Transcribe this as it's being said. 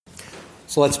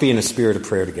So let's be in a spirit of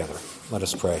prayer together. Let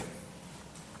us pray.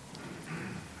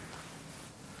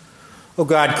 Oh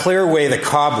God, clear away the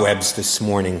cobwebs this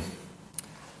morning,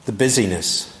 the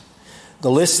busyness, the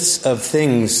lists of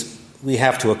things we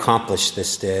have to accomplish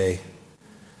this day,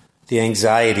 the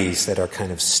anxieties that are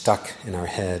kind of stuck in our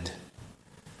head.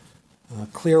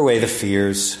 Clear away the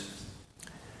fears.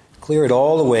 Clear it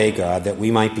all away, God, that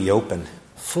we might be open,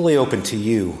 fully open to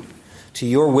you, to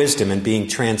your wisdom, and being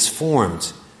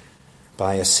transformed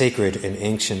by a sacred and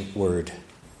ancient word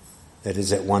that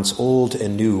is at once old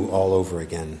and new all over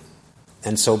again.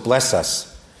 And so bless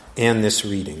us and this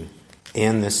reading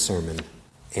and this sermon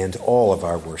and all of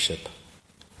our worship.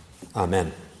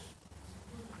 Amen.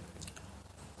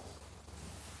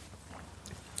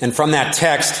 And from that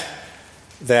text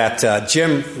that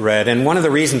Jim read, and one of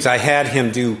the reasons I had him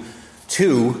do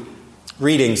two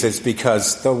readings is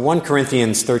because the 1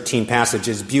 Corinthians 13 passage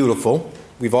is beautiful.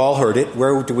 We've all heard it.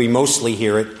 Where do we mostly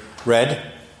hear it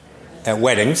read? At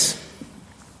weddings.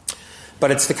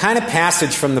 But it's the kind of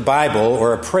passage from the Bible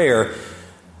or a prayer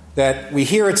that we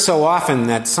hear it so often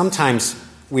that sometimes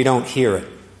we don't hear it.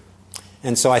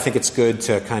 And so I think it's good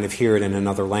to kind of hear it in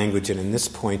another language. And in this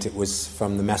point, it was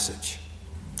from the Message.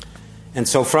 And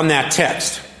so from that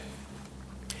text,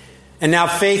 and now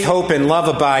faith, hope, and love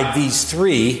abide, these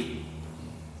three,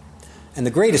 and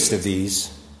the greatest of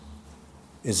these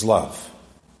is love.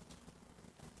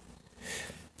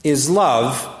 Is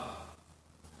love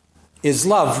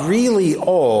really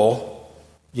all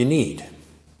you need?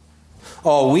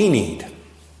 All we need?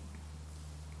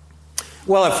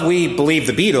 Well, if we believe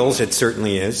the Beatles, it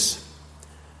certainly is.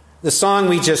 The song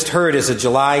we just heard is a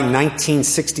July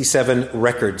 1967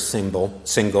 record single.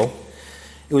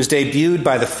 It was debuted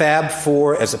by the Fab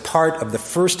Four as a part of the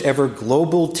first ever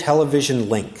global television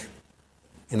link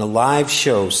in a live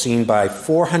show seen by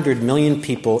 400 million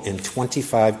people in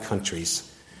 25 countries.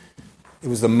 It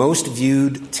was the most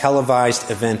viewed televised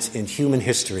event in human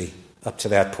history up to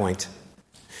that point.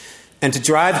 And to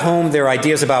drive home their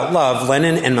ideas about love,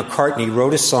 Lennon and McCartney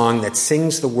wrote a song that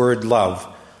sings the word love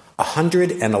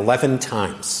 111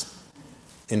 times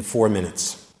in 4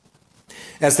 minutes.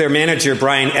 As their manager,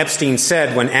 Brian Epstein,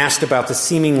 said when asked about the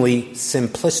seemingly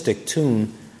simplistic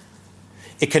tune,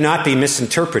 it cannot be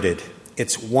misinterpreted.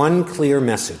 It's one clear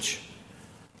message.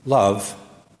 Love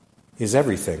is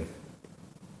everything.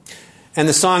 And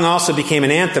the song also became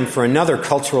an anthem for another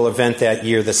cultural event that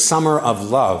year, the Summer of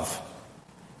Love,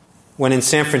 when in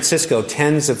San Francisco,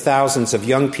 tens of thousands of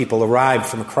young people arrived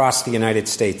from across the United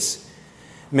States,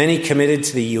 many committed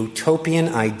to the utopian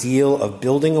ideal of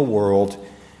building a world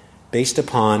based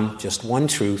upon just one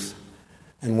truth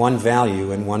and one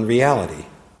value and one reality: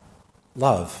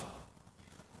 love.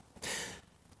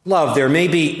 Love, there may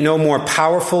be no more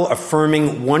powerful,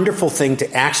 affirming, wonderful thing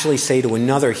to actually say to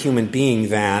another human being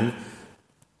than,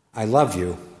 I love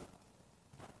you.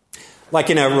 Like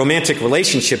in a romantic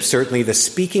relationship, certainly, the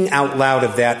speaking out loud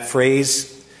of that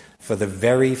phrase for the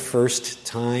very first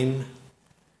time,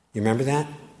 you remember that?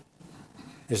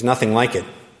 There's nothing like it.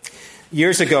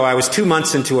 Years ago, I was 2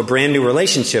 months into a brand new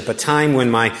relationship, a time when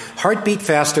my heart beat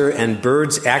faster and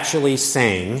birds actually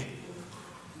sang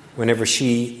whenever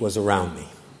she was around me.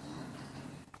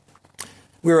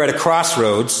 We were at a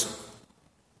crossroads,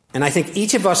 and I think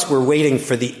each of us were waiting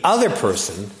for the other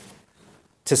person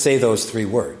to say those three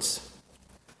words.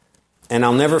 And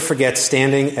I'll never forget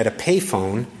standing at a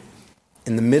payphone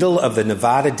in the middle of the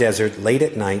Nevada desert late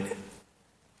at night,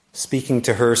 speaking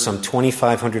to her some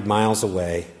 2,500 miles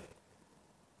away,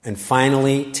 and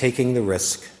finally taking the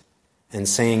risk and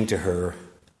saying to her,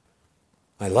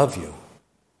 I love you.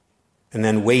 And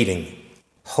then waiting,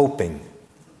 hoping,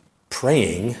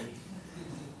 praying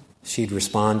she'd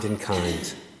respond in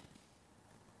kind.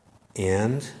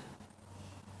 And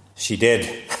she did.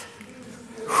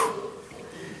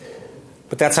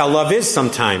 But that's how love is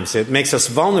sometimes. It makes us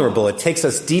vulnerable. It takes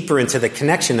us deeper into the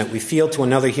connection that we feel to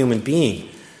another human being.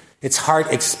 It's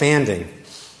heart expanding.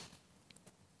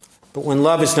 But when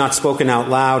love is not spoken out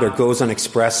loud or goes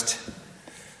unexpressed,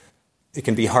 it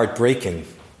can be heartbreaking.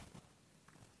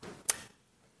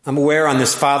 I'm aware on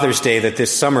this Father's Day that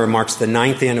this summer marks the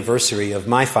 9th anniversary of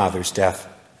my father's death.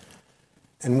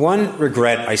 And one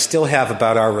regret I still have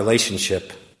about our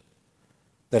relationship,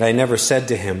 that I never said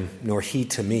to him, nor he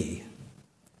to me,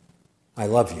 I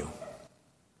love you.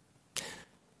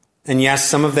 And yes,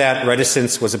 some of that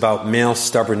reticence was about male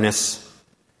stubbornness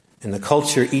and the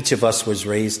culture each of us was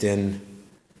raised in,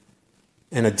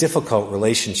 and a difficult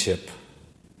relationship.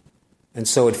 And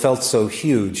so it felt so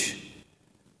huge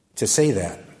to say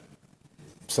that,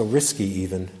 so risky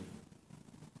even.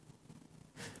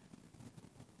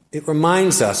 It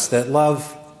reminds us that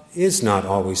love is not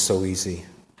always so easy,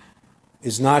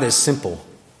 is not as simple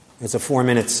as a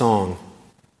 4-minute song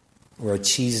or a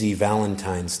cheesy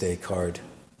Valentine's Day card.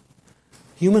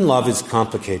 Human love is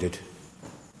complicated.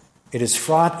 It is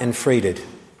fraught and freighted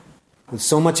with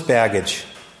so much baggage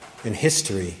and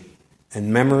history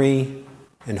and memory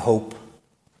and hope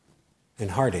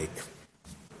and heartache.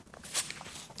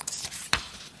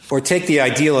 Or take the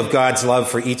ideal of God's love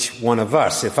for each one of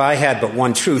us. If I had but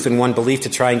one truth and one belief to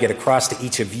try and get across to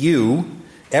each of you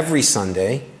every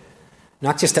Sunday,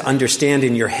 not just to understand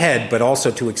in your head, but also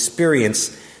to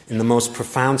experience in the most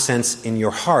profound sense in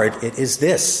your heart, it is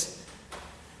this: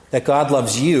 that God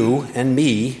loves you and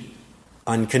me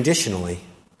unconditionally.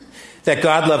 That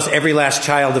God loves every last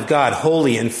child of God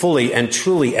wholly and fully and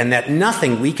truly, and that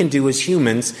nothing we can do as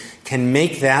humans can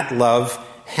make that love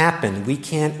happen. We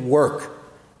can't work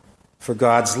for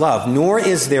God's love, nor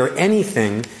is there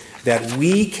anything that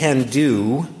we can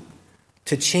do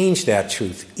to change that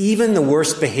truth, even the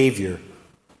worst behavior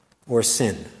or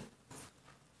sin.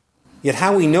 Yet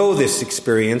how we know this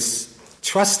experience,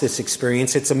 trust this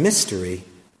experience, it's a mystery.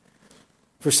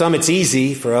 For some it's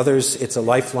easy, for others it's a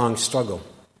lifelong struggle.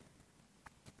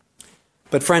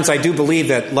 But friends, I do believe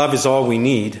that love is all we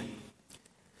need.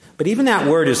 But even that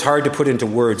word is hard to put into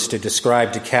words, to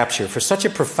describe, to capture. For such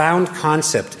a profound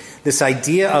concept, this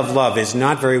idea of love is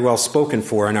not very well spoken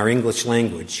for in our English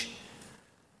language.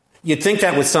 You'd think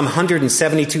that with some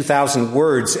 172,000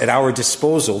 words at our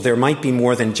disposal, there might be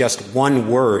more than just one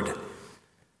word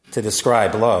to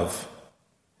describe love.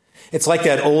 It's like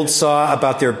that old saw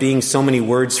about there being so many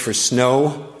words for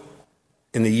snow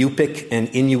in the Yupik and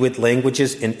Inuit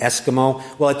languages in Eskimo.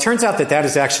 Well, it turns out that that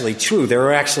is actually true. There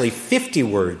are actually 50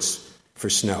 words for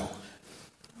snow.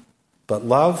 But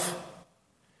love,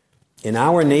 in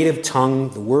our native tongue,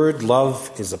 the word love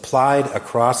is applied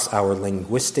across our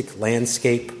linguistic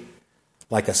landscape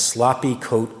like a sloppy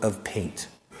coat of paint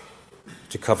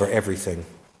to cover everything.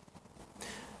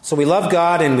 So we love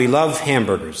God and we love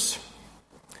hamburgers.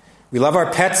 We love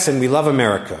our pets and we love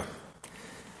America.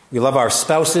 We love our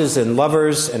spouses and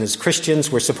lovers, and as Christians,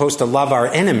 we're supposed to love our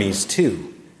enemies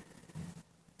too.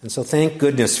 And so thank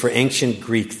goodness for ancient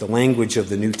Greek, the language of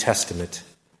the New Testament,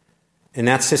 and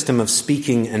that system of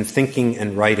speaking and thinking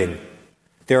and writing.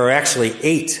 There are actually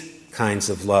 8 kinds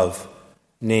of love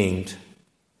named.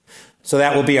 So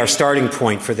that will be our starting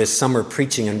point for this summer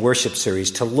preaching and worship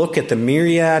series, to look at the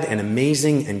myriad and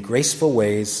amazing and graceful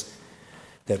ways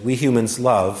that we humans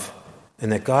love,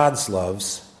 and that God's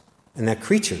loves, and that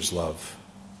creatures love.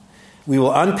 We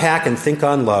will unpack and think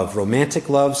on love: romantic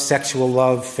love, sexual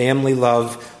love, family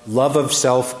love, love of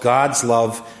self, God's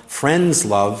love, friends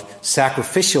love,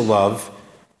 sacrificial love,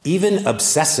 even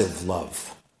obsessive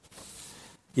love.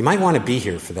 You might want to be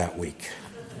here for that week.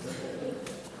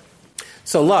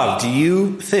 So love, do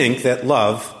you think that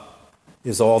love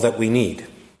is all that we need?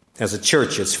 As a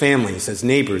church, as families, as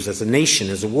neighbors, as a nation,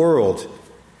 as a world?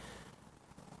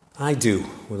 I do,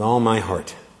 with all my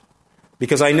heart.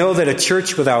 Because I know that a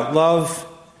church without love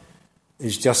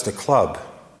is just a club.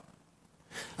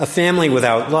 A family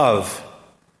without love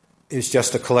is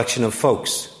just a collection of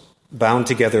folks bound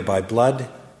together by blood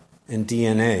and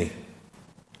DNA.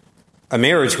 A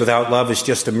marriage without love is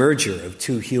just a merger of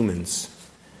 2 humans.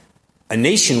 A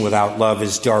nation without love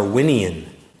is Darwinian,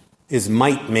 is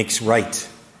might makes right,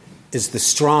 is the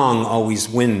strong always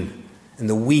win, and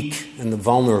the weak and the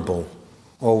vulnerable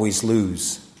always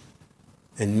lose.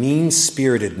 And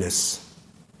mean-spiritedness,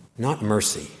 not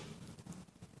mercy,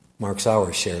 marks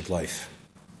our shared life.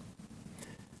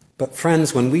 But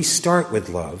friends, when we start with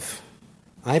love,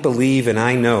 I believe and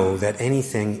I know that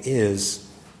anything is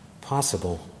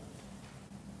possible,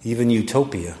 even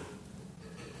utopia.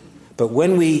 But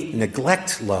when we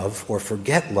neglect love or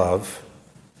forget love,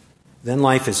 then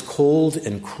life is cold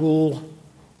and cruel,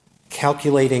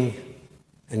 calculating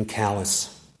and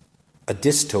callous, a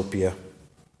dystopia.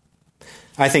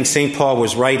 I think St. Paul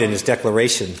was right in his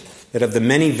declaration that of the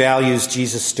many values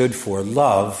Jesus stood for,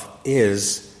 love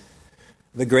is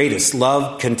the greatest.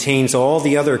 Love contains all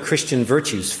the other Christian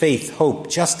virtues: faith, hope,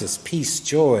 justice, peace,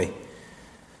 joy.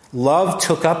 Love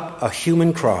took up a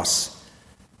human cross,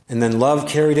 and then love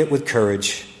carried it with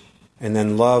courage, and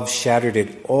then love shattered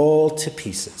it all to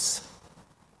pieces.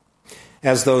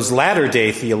 As those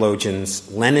latter-day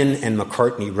theologians, Lennon and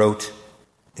McCartney, wrote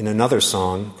in another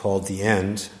song called The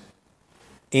End,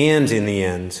 and in the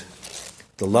end,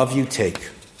 the love you take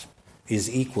is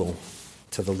equal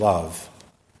to the love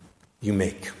you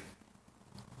make.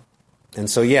 And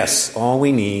so, yes, all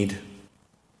we need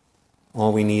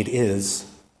is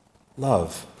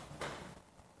love.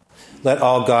 Let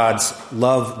all God's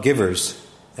love givers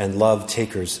and love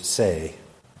takers say,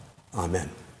 Amen.